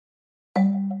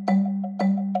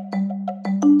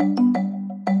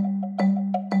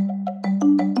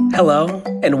Hello,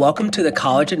 and welcome to the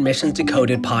College Admissions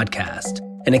Decoded podcast,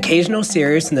 an occasional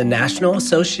series from the National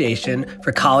Association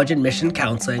for College Admission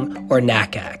Counseling, or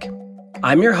NACAC.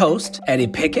 I'm your host, Eddie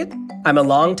Pickett. I'm a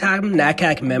longtime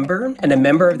NACAC member and a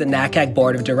member of the NACAC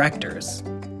Board of Directors.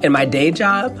 In my day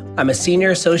job, I'm a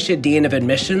Senior Associate Dean of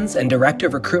Admissions and Director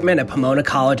of Recruitment at Pomona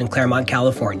College in Claremont,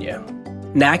 California.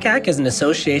 NACAC is an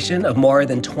association of more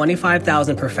than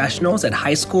 25,000 professionals at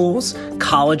high schools,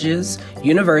 colleges,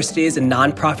 universities, and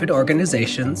nonprofit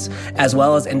organizations, as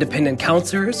well as independent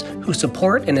counselors who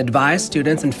support and advise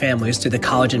students and families through the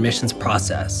college admissions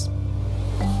process.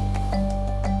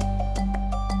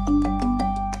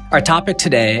 Our topic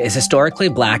today is historically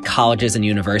Black colleges and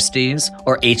universities,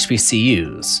 or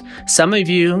HBCUs. Some of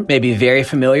you may be very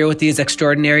familiar with these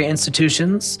extraordinary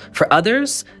institutions. For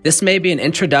others, this may be an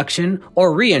introduction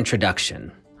or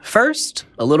reintroduction. First,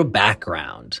 a little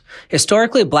background.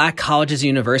 Historically Black colleges and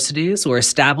universities were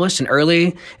established in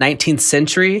early 19th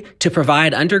century to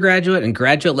provide undergraduate and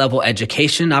graduate level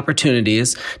education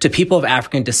opportunities to people of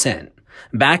African descent.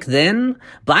 Back then,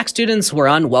 Black students were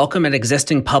unwelcome at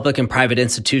existing public and private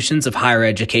institutions of higher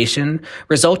education,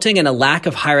 resulting in a lack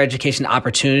of higher education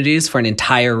opportunities for an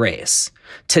entire race.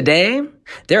 Today,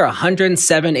 there are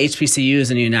 107 HBCUs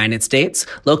in the United States,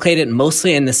 located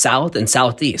mostly in the South and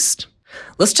Southeast.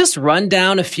 Let's just run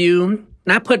down a few,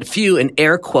 and I put few in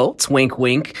air quotes, wink,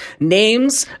 wink,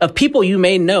 names of people you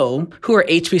may know who are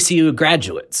HBCU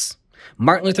graduates.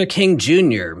 Martin Luther King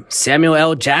Jr., Samuel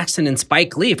L. Jackson and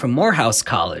Spike Lee from Morehouse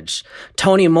College,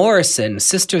 Toni Morrison,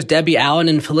 Sisters Debbie Allen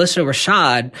and Felicia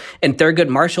Rashad, and Thurgood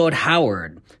Marshall at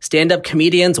Howard, stand-up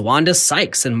comedians Wanda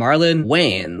Sykes and Marlon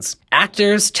Wayans,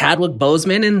 actors Chadwick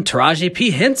Boseman and Taraji P.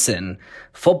 Henson,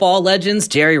 football legends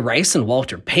Jerry Rice and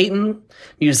Walter Payton,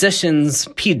 musicians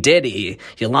P. Diddy,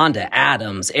 Yolanda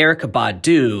Adams, Erykah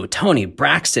Badu, Toni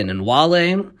Braxton and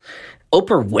Wale,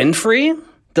 Oprah Winfrey,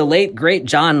 the late, great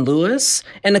John Lewis,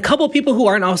 and a couple people who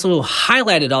aren't also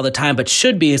highlighted all the time, but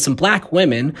should be, some Black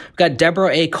women. We've got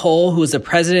Deborah A. Cole, who is the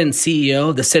president and CEO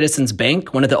of the Citizens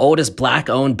Bank, one of the oldest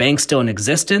Black-owned banks still in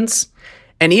existence.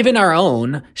 And even our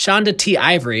own, Shonda T.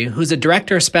 Ivory, who's a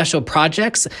director of special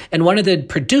projects and one of the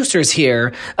producers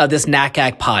here of this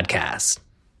NACAC podcast.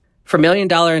 For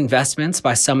million-dollar investments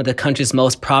by some of the country's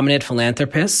most prominent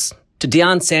philanthropists, to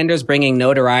Deion Sanders bringing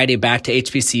notoriety back to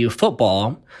HBCU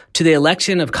football, to the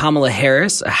election of Kamala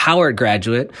Harris, a Howard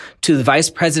graduate, to the Vice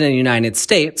President of the United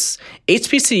States,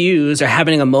 HBCUs are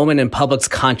having a moment in public's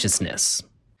consciousness.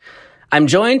 I'm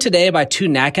joined today by two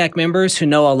NACAC members who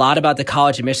know a lot about the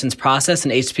college admissions process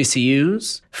in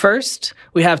HBCUs. First,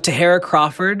 we have Tahirah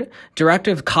Crawford, Director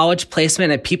of College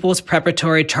Placement at People's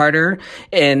Preparatory Charter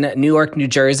in Newark, New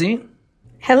Jersey.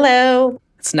 Hello.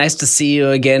 It's nice to see you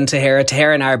again, Tahirah.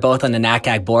 Tahirah and I are both on the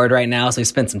NACAC board right now, so we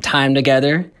spent some time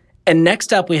together. And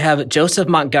next up, we have Joseph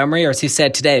Montgomery, or as he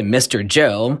said today, Mr.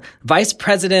 Joe, Vice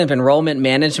President of Enrollment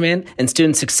Management and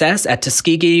Student Success at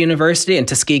Tuskegee University in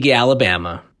Tuskegee,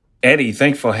 Alabama. Eddie,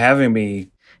 thanks for having me.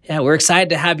 Yeah, we're excited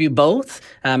to have you both.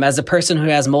 As a person who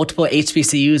has multiple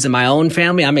HBCUs in my own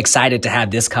family, I'm excited to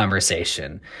have this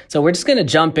conversation. So we're just going to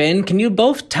jump in. Can you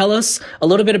both tell us a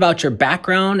little bit about your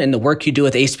background and the work you do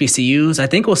with HBCUs? I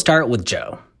think we'll start with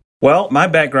Joe. Well, my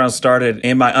background started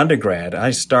in my undergrad.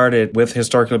 I started with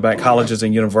historically Black colleges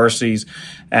and universities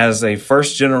as a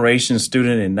first-generation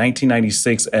student in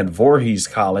 1996 at Voorhees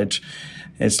College.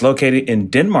 It's located in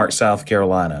Denmark, South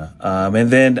Carolina.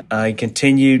 And then I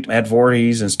continued at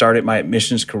Voorhees and started my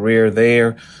admissions career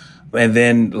there. And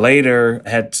then later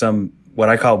had some what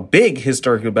I call big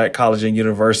historically Black college and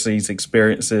universities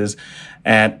experiences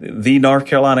at the North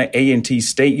Carolina A&T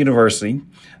State University,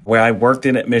 where I worked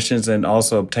in admissions and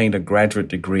also obtained a graduate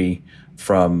degree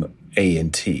from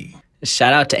A&T.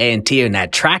 Shout out to A&T and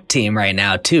that track team right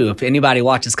now, too. If anybody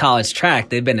watches college track,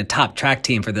 they've been a top track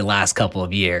team for the last couple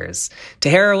of years.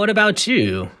 Tahirah, what about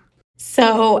you?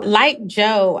 So, like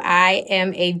Joe, I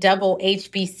am a double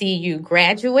HBCU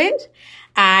graduate.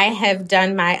 I have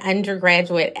done my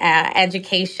undergraduate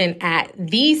education at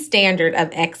the Standard of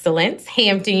Excellence,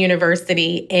 Hampton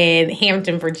University in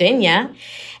Hampton, Virginia,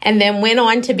 and then went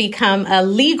on to become a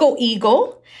legal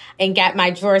eagle and got my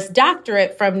Juris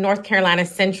Doctorate from North Carolina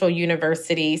Central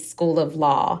University School of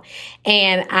Law.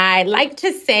 And I like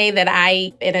to say that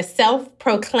I am a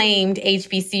self-proclaimed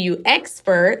HBCU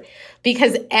expert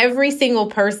because every single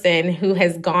person who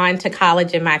has gone to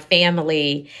college in my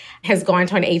family has gone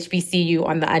to an HBCU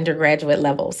on the undergraduate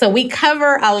level. So we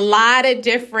cover a lot of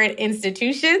different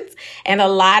institutions and a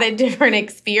lot of different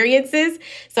experiences.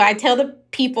 So I tell the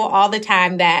people all the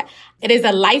time that it is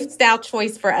a lifestyle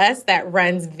choice for us that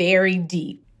runs very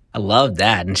deep. I love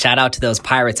that. And shout out to those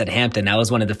Pirates at Hampton. That was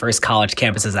one of the first college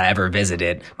campuses I ever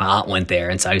visited. My aunt went there,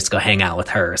 and so I used to go hang out with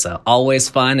her. So always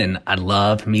fun, and I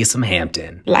love me some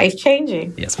Hampton.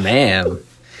 Life-changing. Yes, ma'am.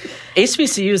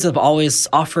 HBCUs have always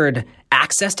offered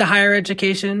access to higher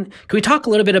education. Can we talk a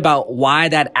little bit about why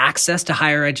that access to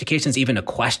higher education is even a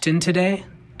question today?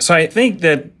 So I think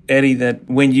that, Eddie, that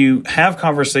when you have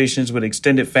conversations with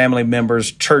extended family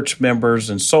members, church members,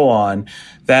 and so on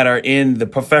that are in the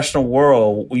professional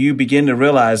world, you begin to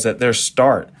realize that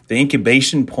the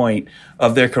incubation point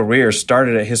of their career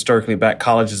started at historically black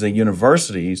colleges and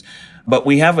universities. But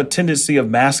we have a tendency of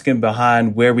masking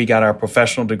behind where we got our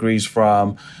professional degrees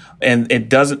from. And it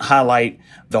doesn't highlight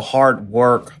the hard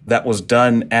work that was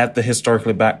done at the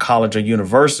historically black college or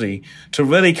university to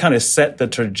really kind of set the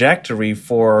trajectory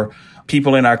for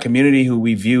people in our community who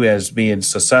we view as being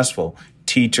successful,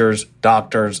 teachers,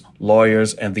 doctors,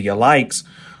 lawyers, and the alikes.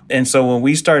 And so when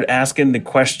we start asking the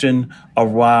question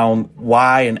around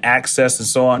why and access and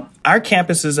so on, our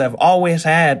campuses have always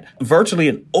had virtually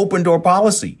an open door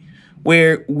policy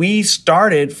where we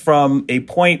started from a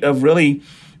point of really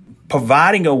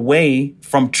providing a way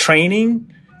from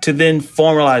training to then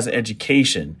formalize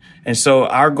education. And so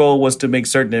our goal was to make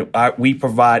certain that we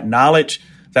provide knowledge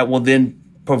that will then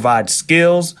provide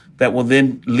skills that will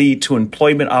then lead to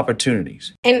employment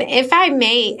opportunities. And if I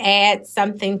may add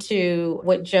something to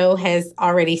what Joe has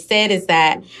already said, is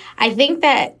that I think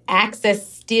that access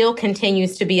still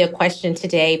continues to be a question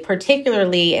today,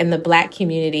 particularly in the Black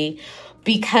community,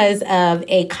 because of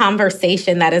a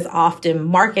conversation that is often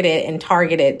marketed and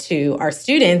targeted to our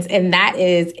students. And that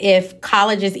is if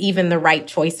college is even the right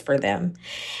choice for them.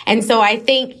 And so I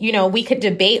think, we could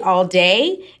debate all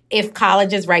day if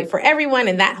college is right for everyone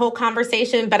and that whole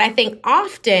conversation. But I think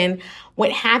often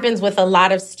what happens with a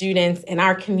lot of students in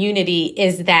our community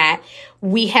is that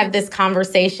we have this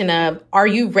conversation of, are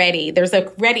you ready? There's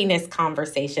a readiness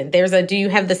conversation. Do you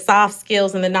have the soft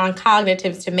skills and the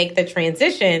non-cognitives to make the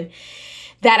transition?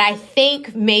 That I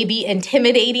think may be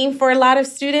intimidating for a lot of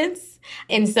students.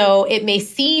 And so it may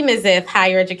seem as if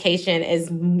higher education is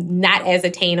not as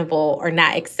attainable or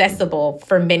not accessible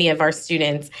for many of our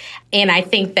students. And I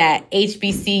think that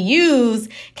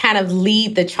HBCUs kind of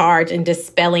lead the charge in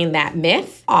dispelling that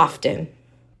myth often.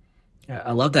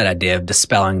 I love that idea of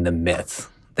dispelling the myth.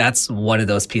 That's one of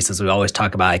those pieces we always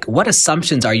talk about. Like, what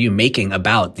assumptions are you making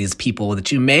about these people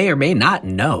that you may or may not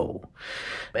know?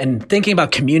 And thinking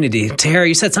about community, Tahirah,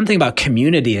 you said something about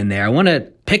community in there. I want to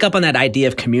pick up on that idea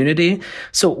of community.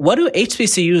 So what do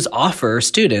HBCUs offer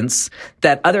students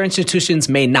that other institutions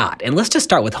may not? And let's just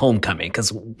start with homecoming,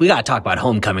 because we got to talk about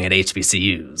homecoming at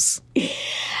HBCUs.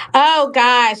 Oh,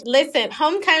 gosh. Listen,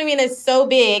 homecoming is so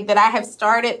big that I have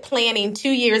started planning 2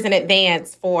 years in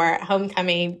advance for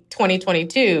homecoming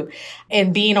 2022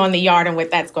 and being on the yard and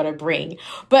what that's going to bring.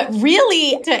 But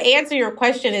really, to answer your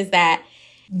question is that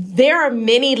there are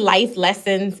many life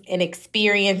lessons and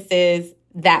experiences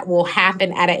that will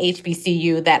happen at a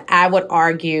HBCU that I would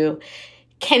argue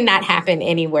cannot happen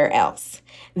anywhere else.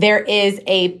 There is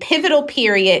a pivotal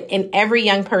period in every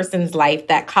young person's life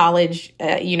that college,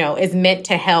 is meant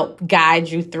to help guide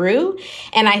you through.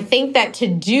 And I think that to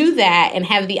do that and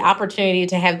have the opportunity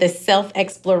to have this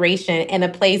self-exploration in a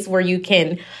place where you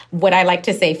can, what I like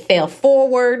to say, fail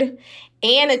forward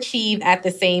and achieve at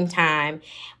the same time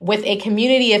with a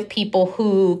community of people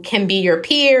who can be your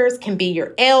peers, can be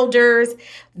your elders.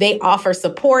 They offer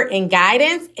support and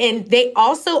guidance, and they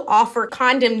also offer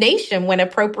condemnation when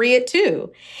appropriate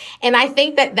too. And I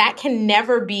think that can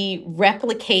never be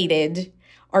replicated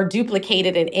or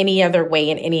duplicated in any other way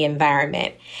in any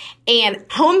environment. And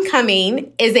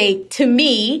homecoming is to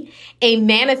me, a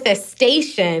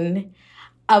manifestation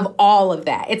of all of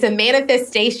that. It's a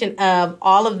manifestation of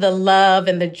all of the love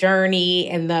and the journey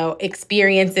and the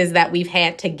experiences that we've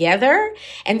had together.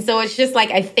 And so it's just like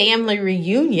a family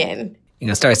reunion. You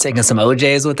gonna start singing some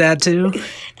OJs with that too?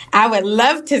 I would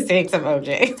love to sing some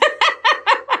OJ.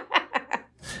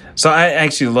 So I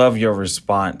actually love your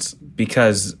response,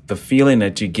 because the feeling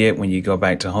that you get when you go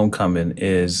back to homecoming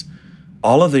is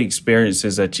all of the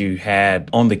experiences that you had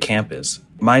on the campus.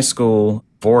 My school,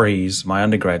 Voorhees, my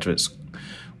undergraduate school,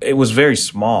 it was very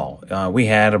small. We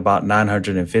had about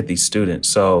 950 students.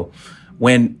 So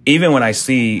even when I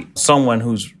see someone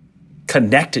who's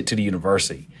connected to the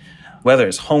university, whether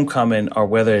it's homecoming or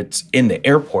whether it's in the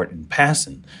airport in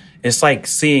passing, it's like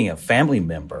seeing a family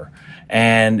member.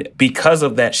 And because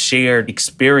of that shared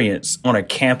experience on a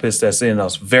campus that's in a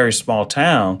very small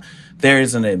town, there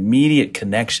is an immediate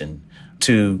connection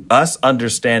to us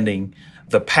understanding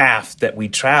the path that we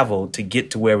traveled to get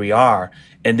to where we are,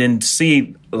 and then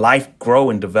see life grow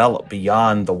and develop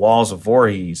beyond the walls of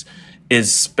Voorhees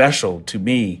is special to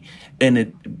me. And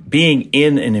it being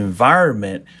in an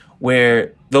environment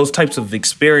where those types of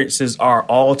experiences are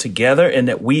all together and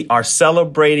that we are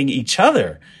celebrating each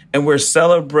other and we're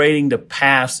celebrating the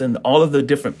past and all of the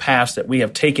different paths that we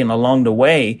have taken along the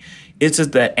way. It's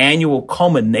just the annual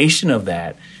culmination of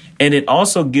that. And it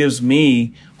also gives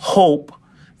me hope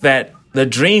that the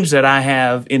dreams that I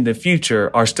have in the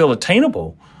future are still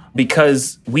attainable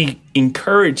because we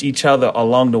encourage each other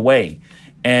along the way.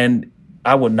 And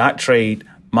I would not trade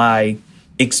my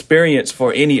experience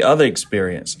for any other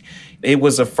experience. It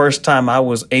was the first time I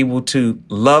was able to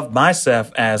love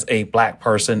myself as a Black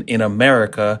person in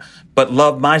America, but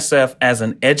love myself as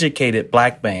an educated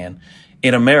Black man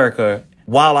in America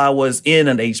while I was in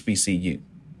an HBCU.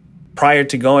 Prior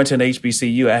to going to an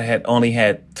HBCU, I had only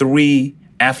had 3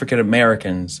 African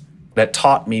Americans that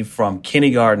taught me from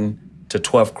kindergarten to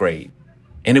 12th grade.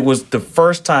 And it was the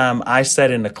first time I sat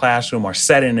in the classroom or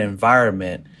sat in an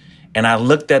environment and I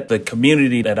looked at the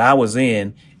community that I was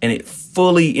in, and it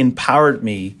fully empowered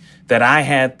me that I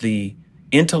had the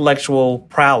intellectual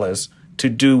prowess to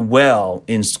do well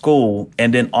in school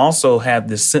and then also have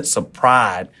this sense of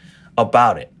pride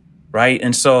about it, right?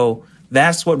 And so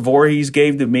that's what Voorhees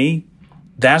gave to me.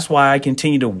 That's why I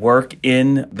continue to work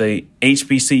in the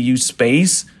HBCU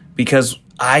space, because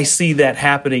I see that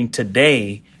happening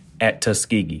today at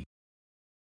Tuskegee.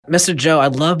 Mr. Joe, I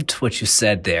loved what you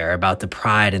said there about the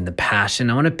pride and the passion.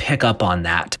 I want to pick up on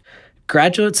that.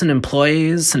 Graduates and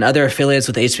employees and other affiliates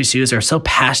with HBCUs are so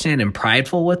passionate and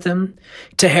prideful with them.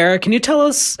 Tahirah, can you tell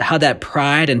us how that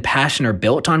pride and passion are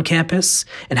built on campus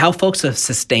and how folks have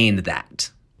sustained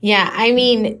that? Yeah, I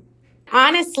mean,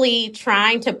 honestly,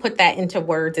 trying to put that into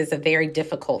words is a very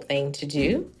difficult thing to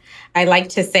do. I like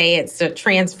to say it's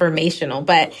transformational,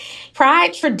 but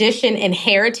pride, tradition, and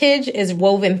heritage is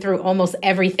woven through almost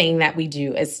everything that we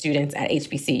do as students at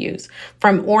HBCUs,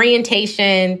 from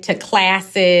orientation to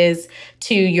classes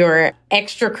to your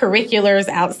extracurriculars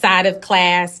outside of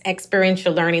class,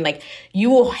 experiential learning. Like,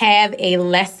 you will have a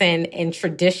lesson in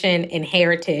tradition and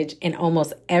heritage in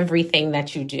almost everything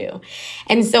that you do.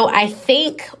 And so I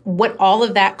think what all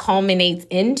of that culminates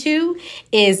into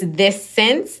is this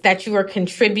sense that you are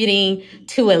contributing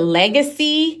to a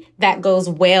legacy that goes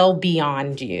well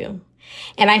beyond you.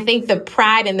 And I think the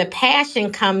pride and the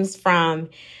passion comes from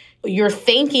you're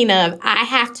thinking of, I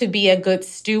have to be a good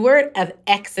steward of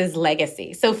X's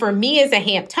legacy. So for me as a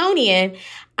Hamptonian,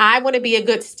 I want to be a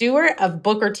good steward of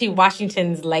Booker T.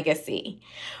 Washington's legacy.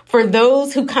 For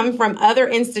those who come from other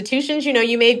institutions,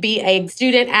 you may be a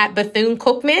student at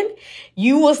Bethune-Cookman.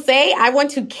 You will say, I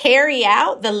want to carry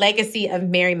out the legacy of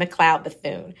Mary McLeod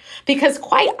Bethune. Because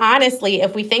quite honestly,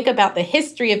 if we think about the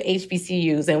history of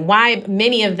HBCUs and why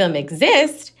many of them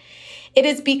exist, it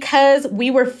is because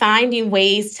we were finding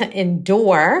ways to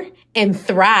endure and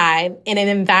thrive in an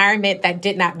environment that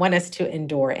did not want us to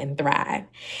endure and thrive.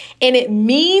 And it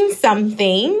means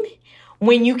something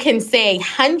when you can say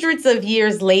hundreds of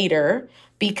years later,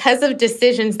 because of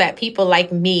decisions that people like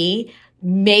me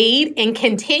made and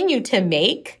continue to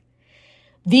make,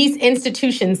 these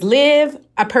institutions live.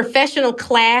 A professional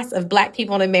class of Black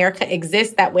people in America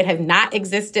exists that would have not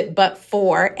existed but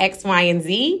for X, Y, and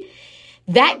Z.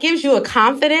 That gives you a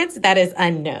confidence that is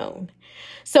unknown.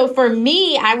 So for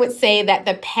me, I would say that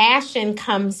the passion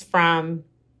comes from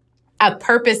a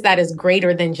purpose that is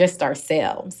greater than just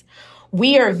ourselves.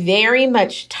 We are very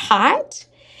much taught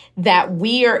that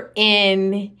we are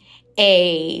in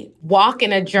a walk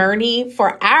and a journey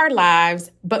for our lives,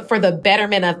 but for the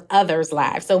betterment of others'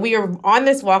 lives. So we are on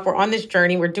this walk, we're on this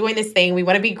journey, we're doing this thing, we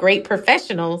want to be great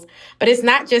professionals, but it's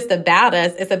not just about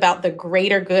us, it's about the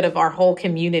greater good of our whole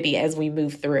community as we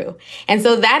move through. And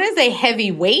so that is a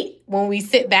heavy weight when we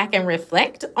sit back and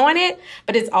reflect on it,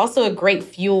 but it's also a great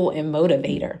fuel and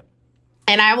motivator.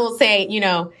 And I will say,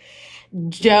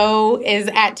 Joe is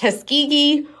at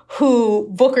Tuskegee, who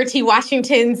Booker T.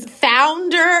 Washington's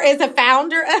founder is a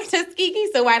founder of Tuskegee.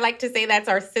 So I like to say that's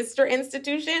our sister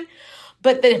institution.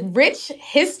 But the rich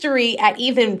history at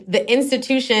even the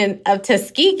institution of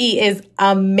Tuskegee is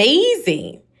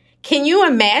amazing. Can you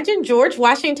imagine George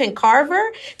Washington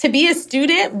Carver to be a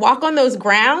student, walk on those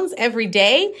grounds every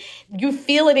day? You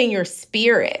feel it in your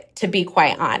spirit, to be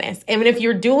quite honest. And if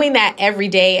you're doing that every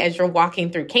day as you're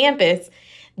walking through campus,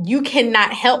 you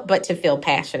cannot help but to feel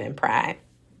passion and pride.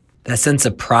 That sense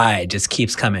of pride just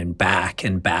keeps coming back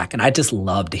and back. And I just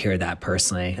love to hear that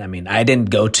personally. I mean, I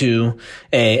didn't go to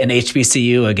an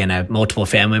HBCU. Again, I have multiple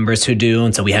family members who do.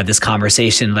 And so we have this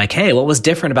conversation like, hey, what was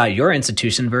different about your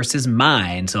institution versus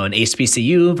mine? So an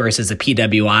HBCU versus a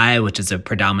PWI, which is a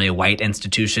predominantly white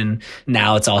institution.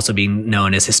 Now it's also being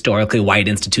known as historically white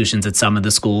institutions at some of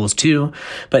the schools too.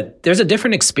 But there's a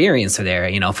different experience there.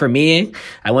 You know, for me,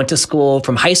 I went to school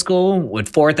from high school with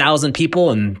 4,000 people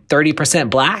and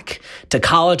 30% Black, to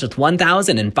college with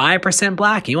 1,005%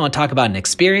 Black. You want to talk about an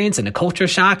experience and a culture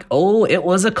shock? Oh, it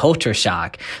was a culture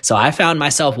shock. So I found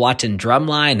myself watching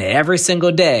Drumline every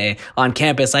single day on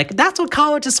campus. Like, that's what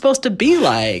college is supposed to be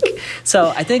like. So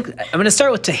I think I'm going to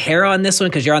start with Tahirah on this one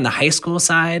because you're on the high school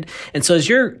side. And so as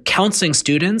you're counseling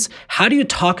students, how do you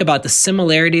talk about the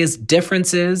similarities,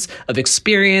 differences of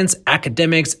experience,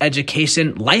 academics,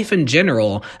 education, life in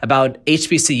general about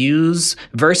HBCUs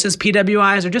versus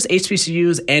PWIs, or just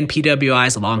HBCUs and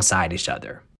PWIs alongside each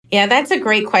other? Yeah, that's a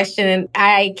great question. And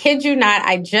I kid you not,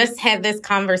 I just had this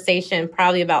conversation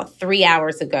probably about 3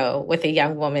 hours ago with a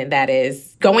young woman that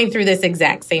is going through this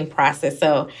exact same process.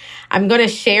 So I'm going to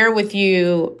share with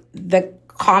you the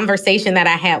conversation that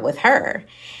I had with her.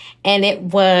 And it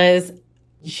was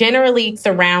generally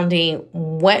surrounding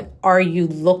what are you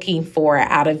looking for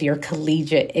out of your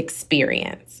collegiate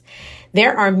experience?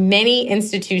 There are many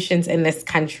institutions in this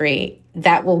country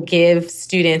that will give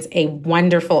students a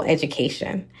wonderful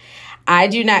education. I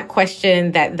do not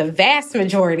question that the vast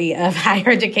majority of higher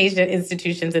education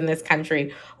institutions in this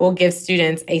country will give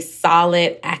students a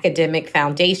solid academic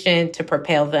foundation to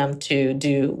propel them to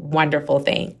do wonderful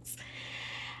things.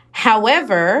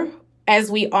 However,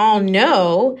 as we all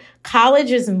know,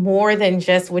 college is more than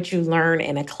just what you learn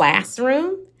in a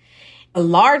classroom. A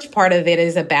large part of it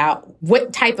is about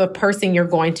what type of person you're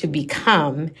going to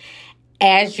become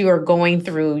as you are going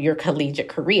through your collegiate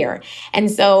career. And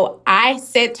so I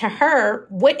said to her,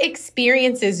 what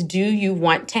experiences do you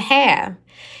want to have?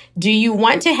 Do you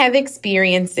want to have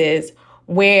experiences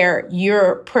where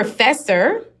your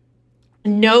professor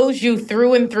knows you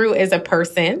through and through as a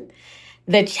person,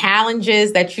 the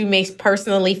challenges that you may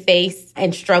personally face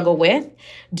and struggle with?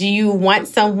 Do you want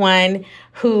someone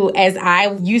who, as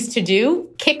I used to do,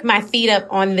 kick my feet up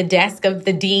on the desk of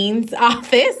the dean's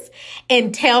office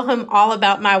and tell him all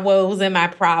about my woes and my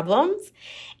problems?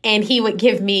 And he would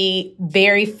give me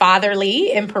very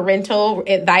fatherly and parental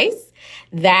advice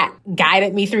that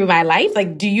guided me through my life.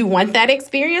 Like, do you want that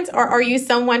experience? Or are you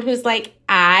someone who's like,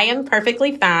 I am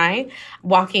perfectly fine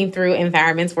walking through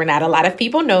environments where not a lot of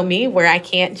people know me, where I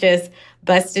can't just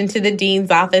bust into the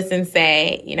dean's office and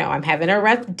say, you know, I'm having a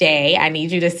rough day. I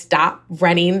need you to stop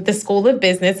running the School of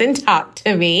Business and talk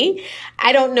to me.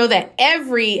 I don't know that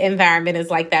every environment is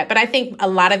like that, but I think a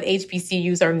lot of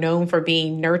HBCUs are known for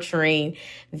being nurturing,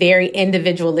 very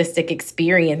individualistic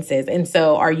experiences. And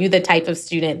so are you the type of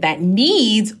student that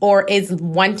needs or is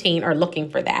wanting or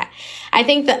looking for that? I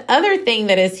think the other thing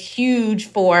that is huge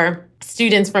for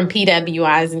students from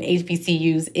PWIs and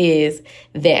HBCUs is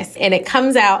this, and it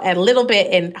comes out a little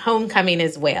bit in homecoming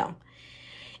as well.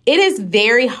 It is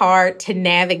very hard to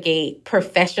navigate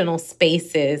professional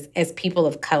spaces as people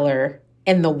of color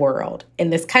in the world,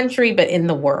 in this country, but in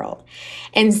the world.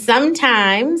 And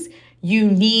sometimes you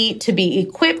need to be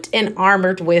equipped and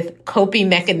armored with coping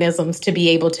mechanisms to be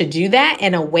able to do that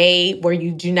in a way where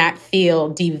you do not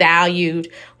feel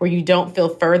devalued, where you don't feel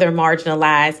further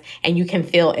marginalized, and you can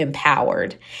feel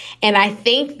empowered. And I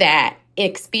think that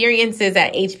experiences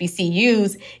at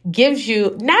HBCUs gives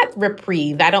you not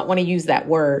reprieve, I don't want to use that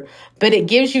word, but it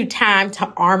gives you time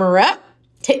to armor up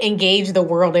to engage the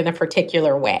world in a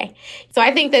particular way. So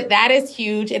I think that that is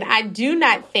huge. And I do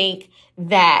not think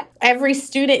that every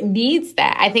student needs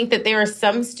that. I think that there are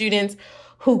some students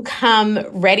who come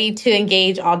ready to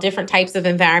engage all different types of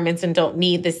environments and don't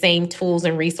need the same tools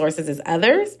and resources as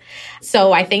others.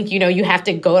 So I think, you have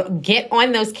to go get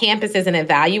on those campuses and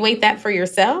evaluate that for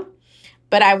yourself.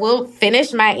 But I will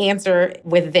finish my answer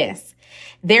with this.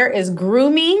 There is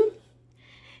grooming,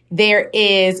 there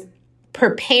is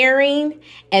preparing,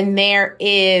 and there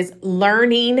is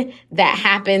learning that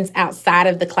happens outside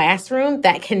of the classroom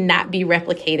that cannot be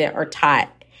replicated or taught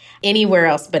anywhere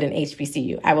else but in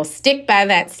HBCU. I will stick by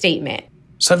that statement.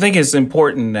 So I think it's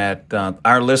important that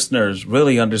our listeners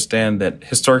really understand that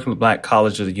historically Black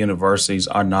colleges and universities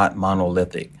are not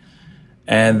monolithic,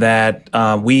 and that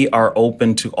we are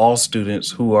open to all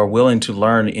students who are willing to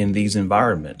learn in these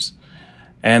environments.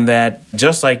 And that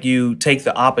just like you take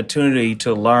the opportunity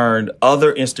to learn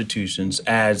other institutions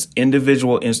as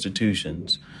individual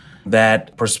institutions,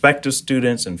 that prospective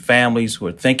students and families who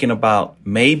are thinking about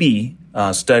maybe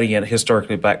studying at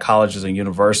historically black colleges and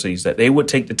universities, that they would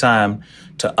take the time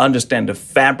to understand the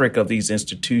fabric of these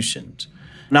institutions.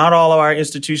 Not all of our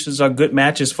institutions are good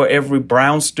matches for every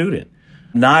brown student.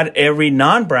 Not every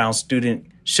non-brown student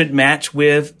should match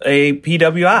with a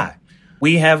PWI.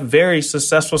 We have very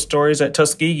successful stories at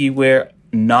Tuskegee where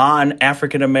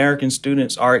non-African American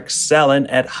students are excelling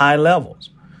at high levels.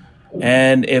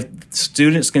 And if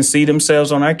students can see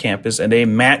themselves on our campus and they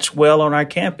match well on our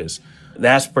campus,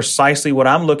 that's precisely what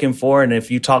I'm looking for. And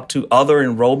if you talk to other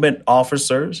enrollment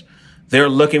officers, they're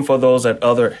looking for those at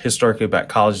other historically black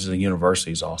colleges and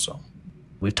universities also.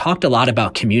 We've talked a lot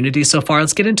about community so far.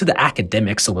 Let's get into the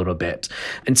academics a little bit.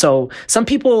 And so some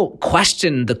people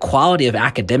question the quality of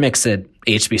academics at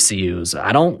HBCUs.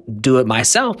 I don't do it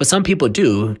myself, but some people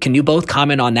do. Can you both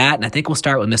comment on that? And I think we'll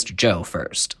start with Mr. Joe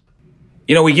first.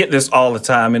 You know, we get this all the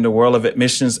time in the world of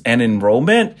admissions and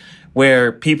enrollment,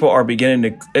 where people are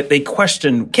beginning to, they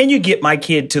question, can you get my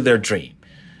kid to their dream?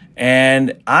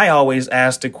 And I always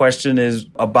ask the question is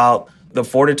about the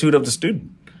fortitude of the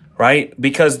student, right?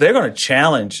 Because they're going to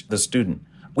challenge the student.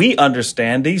 We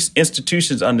understand, these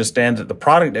institutions understand that the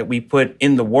product that we put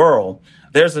in the world,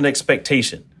 there's an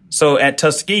expectation. So at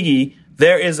Tuskegee,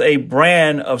 there is a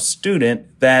brand of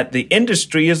student that the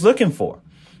industry is looking for.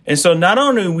 And so not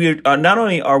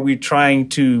only are we trying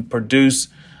to produce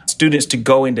students to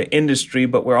go into industry,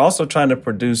 but we're also trying to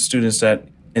produce students that,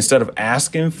 instead of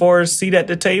asking for a seat at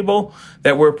the table,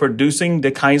 that we're producing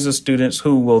the kinds of students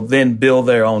who will then build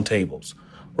their own tables,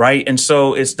 right? And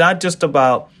so it's not just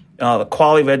about the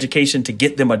quality of education to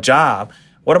get them a job.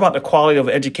 What about the quality of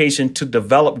education to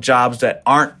develop jobs that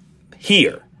aren't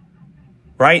here,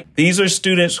 right? These are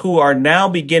students who are now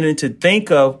beginning to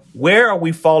think of where are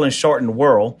we falling short in the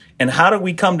world and how do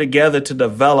we come together to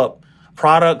develop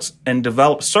products and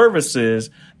develop services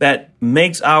that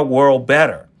makes our world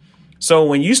better. So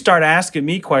when you start asking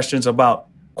me questions about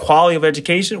quality of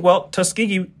education, well,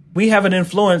 Tuskegee, we have an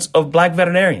influence of black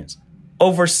veterinarians.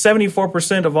 Over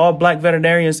 74% of all black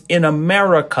veterinarians in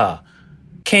America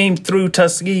came through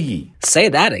Tuskegee. Say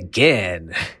that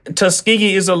again.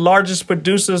 Tuskegee is the largest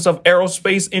producers of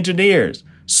aerospace engineers.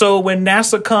 So when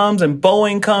NASA comes and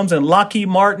Boeing comes and Lockheed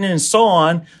Martin and so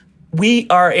on, we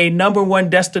are a number one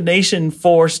destination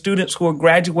for students who are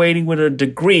graduating with a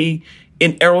degree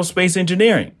in aerospace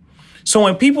engineering. So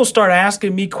when people start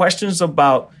asking me questions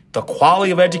about the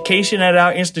quality of education at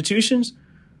our institutions,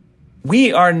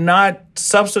 we are not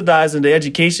subsidizing the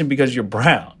education because you're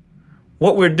brown.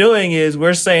 What we're doing is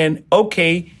we're saying,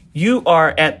 okay, you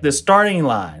are at the starting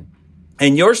line,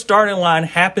 and your starting line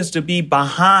happens to be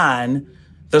behind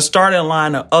the starting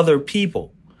line of other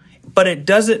people. But it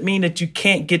doesn't mean that you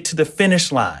can't get to the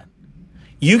finish line.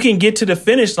 You can get to the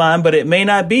finish line, but it may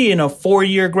not be in a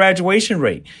 4-year graduation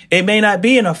rate. It may not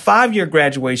be in a 5-year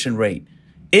graduation rate.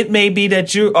 It may be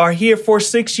that you are here for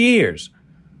 6 years.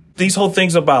 These whole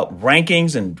things about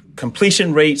rankings and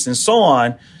completion rates and so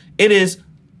on, it is,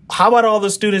 how about all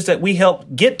the students that we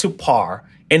help get to par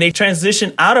and they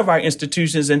transition out of our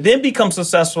institutions and then become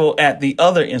successful at the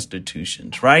other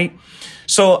institutions, right?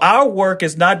 So our work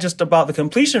is not just about the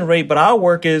completion rate, but our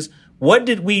work is, what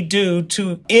did we do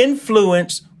to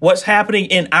influence what's happening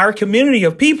in our community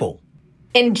of people?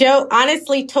 And Joe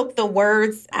honestly took the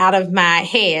words out of my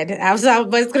head. I was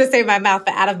going to say my mouth,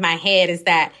 but out of my head, is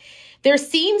that there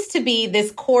seems to be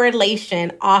this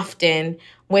correlation often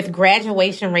with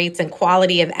graduation rates and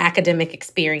quality of academic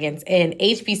experience. And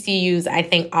HBCUs, I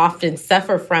think, often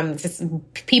suffer from just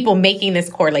people making this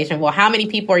correlation. Well, how many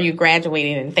people are you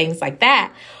graduating and things like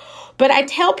that? But I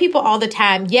tell people all the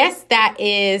time, yes, that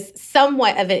is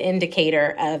somewhat of an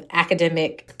indicator of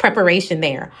academic preparation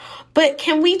there. But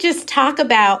can we just talk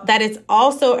about that it's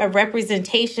also a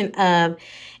representation of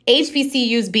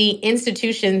HBCUs being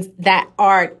institutions that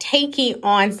are taking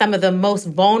on some of the most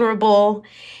vulnerable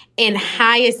and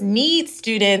highest need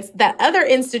students that other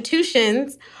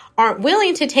institutions aren't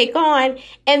willing to take on,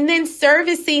 and then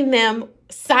servicing them,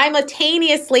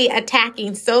 simultaneously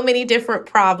attacking so many different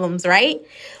problems, right?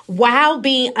 While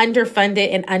being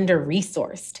underfunded and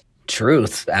under-resourced.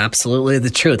 Truth. Absolutely the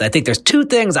truth. I think there's two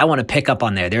things I want to pick up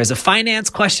on there. There's a finance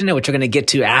question, which we're going to get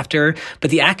to after, but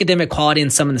the academic quality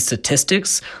and some of the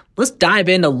statistics, let's dive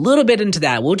in a little bit into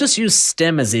that. We'll just use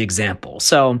STEM as the example.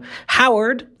 So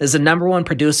Howard is the number one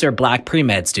producer of Black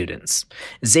pre-med students.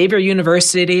 Xavier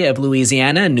University of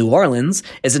Louisiana in New Orleans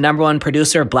is the number one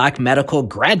producer of Black medical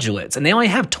graduates, and they only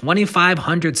have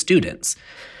 2,500 students.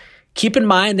 Keep in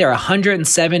mind, there are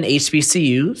 107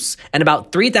 HBCUs and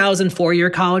about 3,000 four-year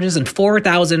colleges and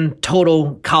 4,000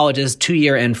 total colleges,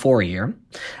 2-year and 4-year.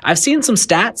 I've seen some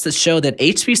stats that show that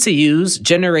HBCUs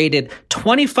generated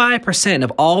 25%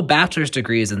 of all bachelor's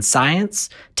degrees in science,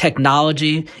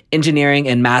 technology, engineering,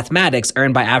 and mathematics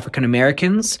earned by African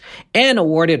Americans, and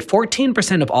awarded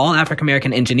 14% of all African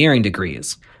American engineering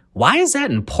degrees. Why is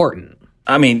that important?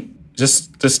 I mean,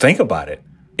 just think about it.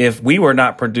 If we were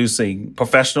not producing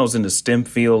professionals in the STEM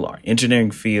field or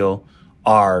engineering field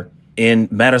or in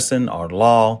medicine or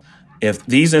law, if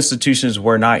these institutions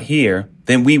were not here,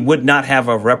 then we would not have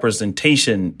a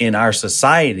representation in our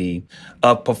society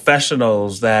of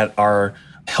professionals that are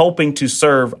helping to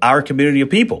serve our community of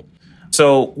people.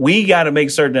 So we got to make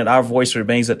certain that our voice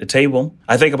remains at the table.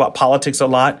 I think about politics a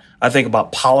lot. I think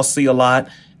about policy a lot.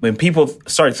 When people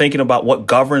start thinking about what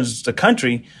governs the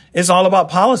country, it's all about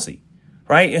policy,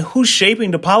 right? And who's shaping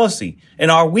the policy?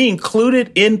 And are we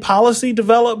included in policy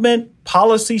development,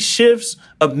 policy shifts,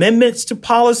 amendments to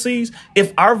policies?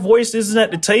 If our voice isn't at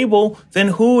the table, then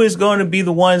who is going to be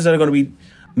the ones that are going to be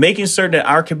making certain that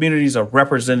our communities are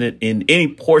represented in any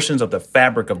portions of the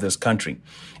fabric of this country?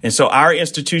 And so our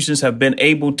institutions have been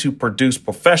able to produce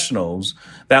professionals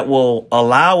that will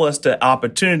allow us the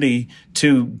opportunity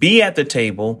to be at the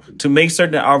table, to make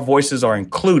certain that our voices are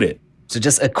included. So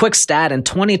just a quick stat, in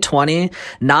 2020,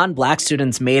 non-Black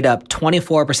students made up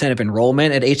 24% of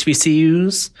enrollment at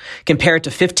HBCUs, compared to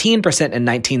 15% in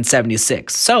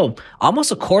 1976. So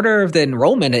almost a quarter of the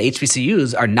enrollment at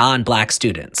HBCUs are non-Black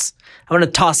students. I want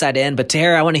to toss that in, but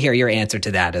Tahirah, I want to hear your answer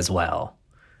to that as well.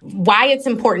 Why it's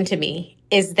important to me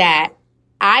is that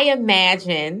I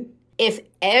imagine if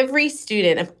every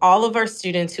student, if all of our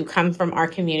students who come from our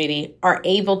community are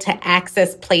able to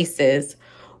access places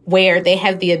where they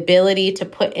have the ability to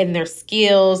put in their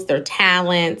skills, their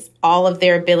talents, all of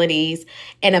their abilities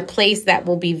in a place that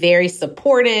will be very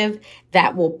supportive,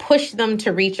 that will push them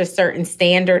to reach a certain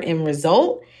standard and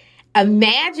result,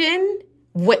 imagine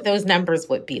what those numbers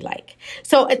would be like.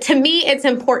 So to me, it's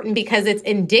important because it's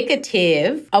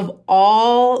indicative of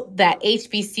all that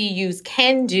HBCUs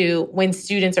can do when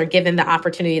students are given the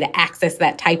opportunity to access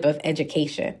that type of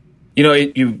education. You know,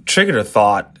 you triggered a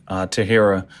thought,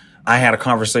 Tahirah. I had a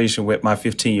conversation with my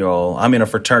 15-year-old. I'm in a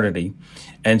fraternity.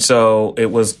 And so it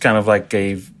was kind of like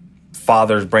a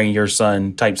father's bring your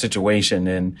son type situation.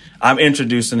 And I'm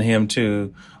introducing him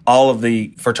to all of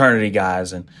the fraternity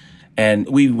guys. And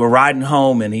we were riding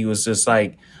home and he was just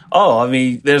like, oh, I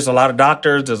mean, there's a lot of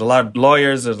doctors, there's a lot of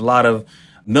lawyers, there's a lot of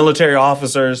military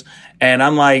officers. And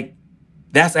I'm like,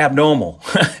 that's abnormal.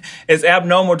 It's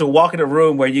abnormal to walk in a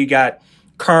room where you got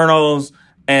colonels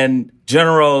and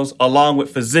generals, along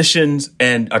with physicians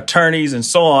and attorneys and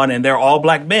so on, and they're all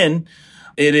Black men.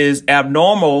 It is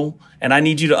abnormal, and I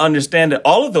need you to understand that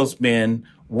all of those men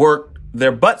work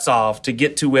their butts off to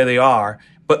get to where they are.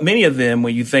 But many of them,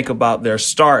 when you think about their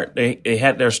start, they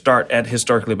had their start at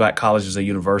historically Black colleges and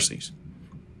universities.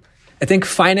 I think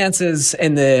finances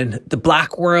in the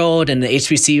Black world and the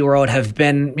HBCU world have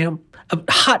been, a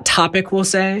hot topic, we'll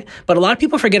say, but a lot of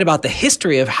people forget about the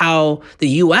history of how the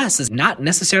U.S. has not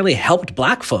necessarily helped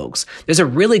Black folks. There's a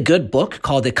really good book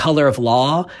called The Color of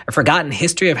Law, A Forgotten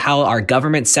History of How Our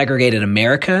Government Segregated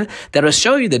America, that will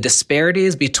show you the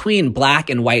disparities between Black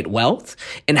and white wealth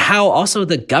and how also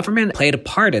the government played a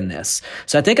part in this.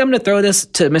 So I think I'm going to throw this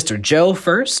to Mr. Joe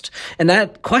first, and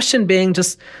that question being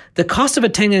just the cost of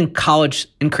attending college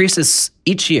increases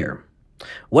each year.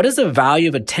 What is the value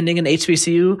of attending an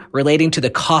HBCU relating to the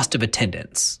cost of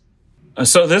attendance?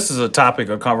 So this is a topic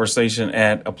of conversation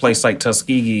at a place like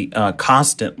Tuskegee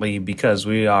constantly because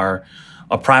we are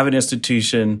a private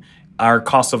institution. Our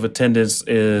cost of attendance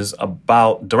is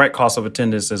direct cost of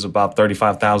attendance is about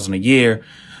 $35,000 a year.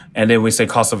 And then we say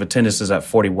cost of attendance is at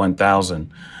 $41,000.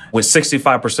 With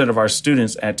 65% of our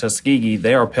students at Tuskegee,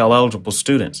 they are Pell eligible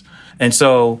students. And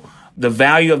so the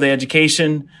value of the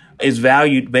education is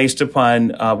valued based upon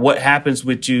what happens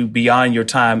with you beyond your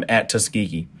time at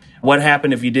Tuskegee. What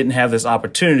happened if you didn't have this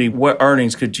opportunity? What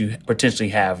earnings could you potentially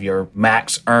have, your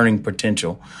max earning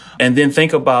potential? And then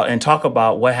think about and talk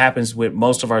about what happens with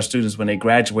most of our students when they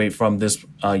graduate from this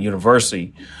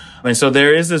university. And so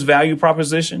there is this value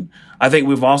proposition. I think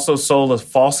we've also sold a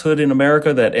falsehood in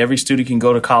America that every student can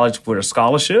go to college with a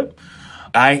scholarship.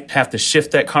 I have to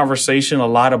shift that conversation a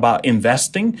lot about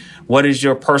investing. What is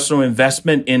your personal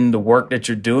investment in the work that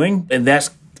you're doing? And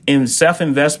that's in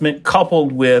self-investment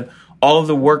coupled with all of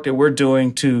the work that we're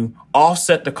doing to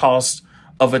offset the cost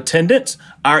of attendance.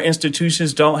 Our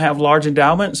institutions don't have large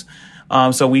endowments.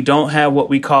 So we don't have what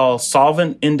we call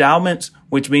solvent endowments,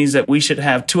 which means that we should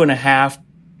have 2.5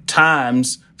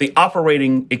 times the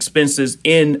operating expenses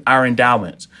in our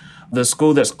endowments. The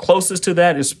school that's closest to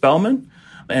that is Spelman.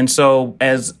 And so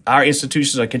as our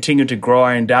institutions are continuing to grow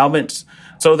our endowments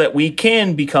so that we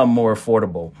can become more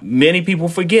affordable, many people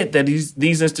forget that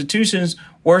these institutions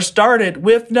were started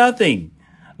with nothing.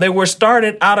 They were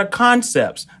started out of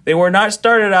concepts. They were not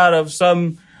started out of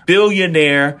some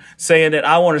billionaire saying that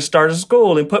I want to start a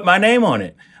school and put my name on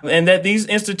it. And that these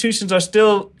institutions are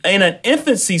still in an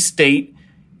infancy state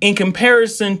in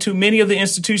comparison to many of the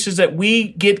institutions that we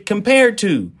get compared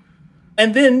to.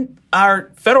 And then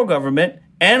our federal government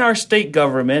and our state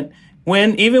government,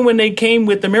 even when they came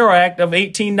with the Mirror Act of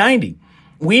 1890,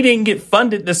 we didn't get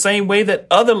funded the same way that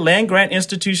other land-grant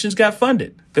institutions got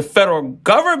funded. The federal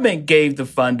government gave the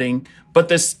funding, but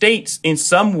the states in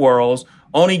some worlds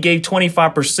only gave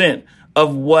 25%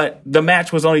 of what the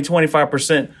match was, only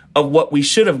 25% of what we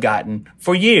should have gotten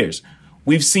for years.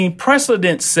 We've seen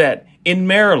precedent set in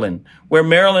Maryland, where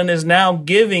Maryland is now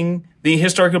giving the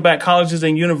historically Black colleges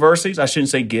and universities, I shouldn't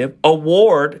say give,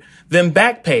 award them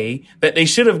back pay that they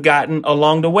should have gotten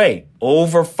along the way.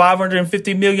 Over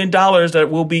 $550 million that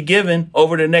will be given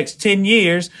over the next 10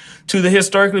 years to the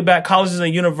historically Black colleges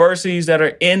and universities that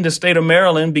are in the state of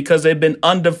Maryland because they've been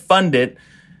underfunded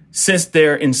since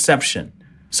their inception.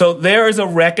 So there is a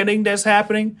reckoning that's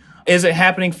happening. Is it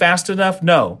happening fast enough?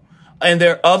 No. And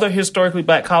there are other historically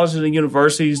Black colleges and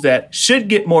universities that should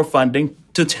get more funding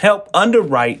to help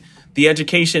underwrite the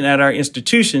education at our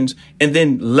institutions and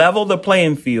then level the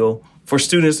playing field for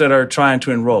students that are trying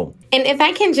to enroll. And if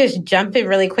I can just jump in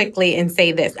really quickly and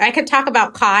say this, I could talk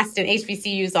about cost and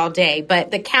HBCUs all day,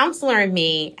 but the counselor in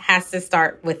me has to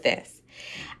start with this.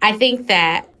 I think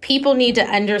that people need to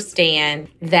understand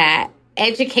that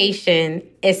education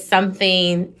is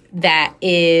something that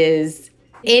is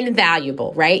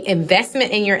invaluable, right?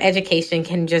 Investment in your education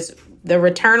the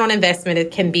return on investment,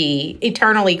 it can be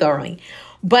eternally growing.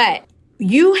 But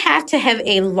you have to have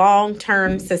a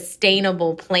long-term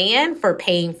sustainable plan for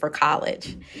paying for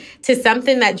college. To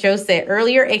something that Joe said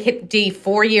earlier, it could be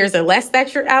 4 years or less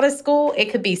that you're out of school. It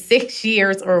could be 6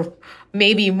 years or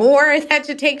maybe more that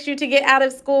it takes you to get out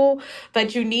of school.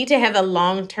 But you need to have a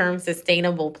long-term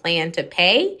sustainable plan to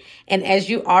pay. And as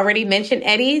you already mentioned,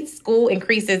 Eddie, school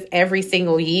increases every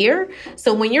single year.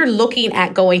 So when you're looking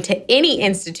at going to any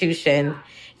institution,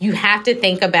 you have to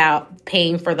think about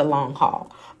paying for the long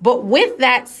haul. But with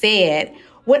that said,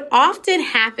 what often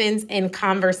happens in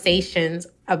conversations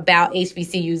about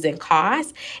HBCUs and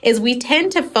costs is we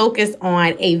tend to focus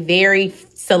on a very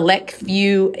select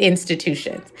few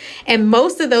institutions. And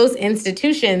most of those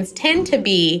institutions tend to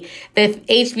be the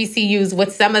HBCUs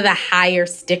with some of the higher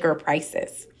sticker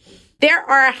prices. There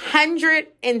are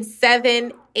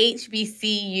 107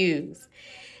 HBCUs.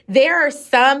 There are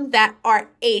some that are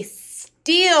a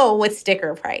steal with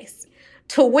sticker price.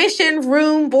 Tuition,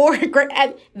 room, board,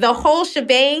 the whole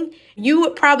shebang, you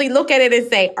would probably look at it and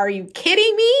say, are you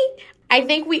kidding me? I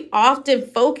think we often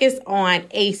focus on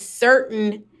a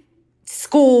certain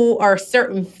school or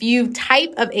certain few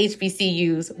type of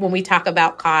HBCUs when we talk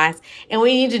about costs. And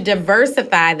we need to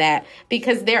diversify that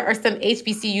because there are some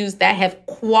HBCUs that have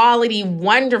quality,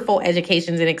 wonderful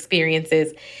educations and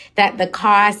experiences that the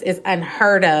cost is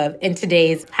unheard of in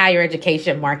today's higher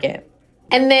education market.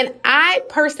 And then I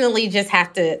personally just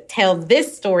have to tell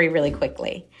this story really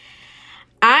quickly.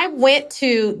 I went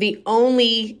to the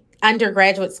only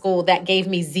undergraduate school that gave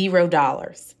me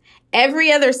 $0.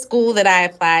 Every other school that I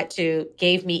applied to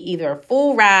gave me either a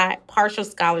full ride, partial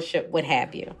scholarship, what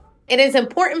have you. It is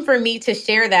important for me to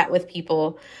share that with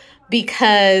people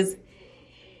because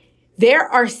there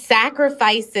are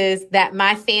sacrifices that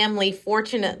my family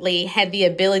fortunately had the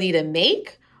ability to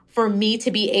make for me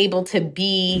to be able to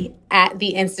be at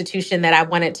the institution that I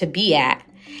wanted to be at.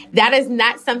 That is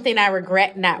not something I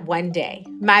regret, not one day.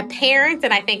 My parents,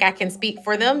 and I think I can speak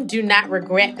for them, do not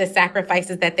regret the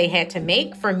sacrifices that they had to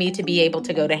make for me to be able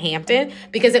to go to Hampton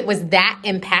because it was that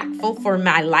impactful for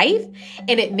my life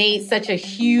and it made such a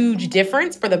huge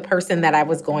difference for the person that I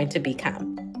was going to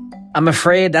become. I'm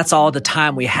afraid that's all the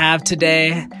time we have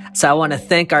today. So I want to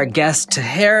thank our guests,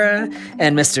 Tahirah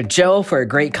and Mr. Joe, for a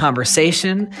great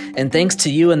conversation. And thanks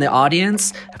to you in the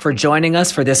audience for joining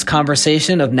us for this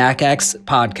conversation of NACAC's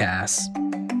podcast.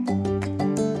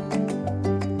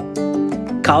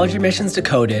 College Admissions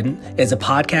Decoded is a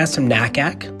podcast from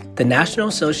NACAC, the National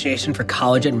Association for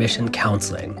College Admission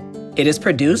Counseling. It is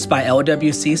produced by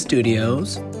LWC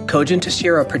Studios. Kojin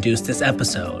Tashiro produced this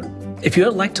episode. If you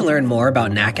would like to learn more about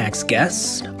NACAC's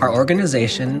guests, our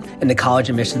organization, and the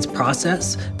college admissions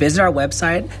process, visit our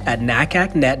website at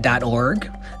nacacnet.org.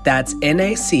 That's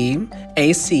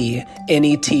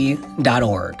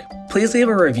NACACNET.org. Please leave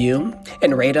a review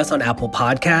and rate us on Apple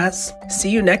Podcasts.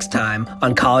 See you next time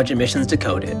on College Admissions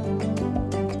Decoded.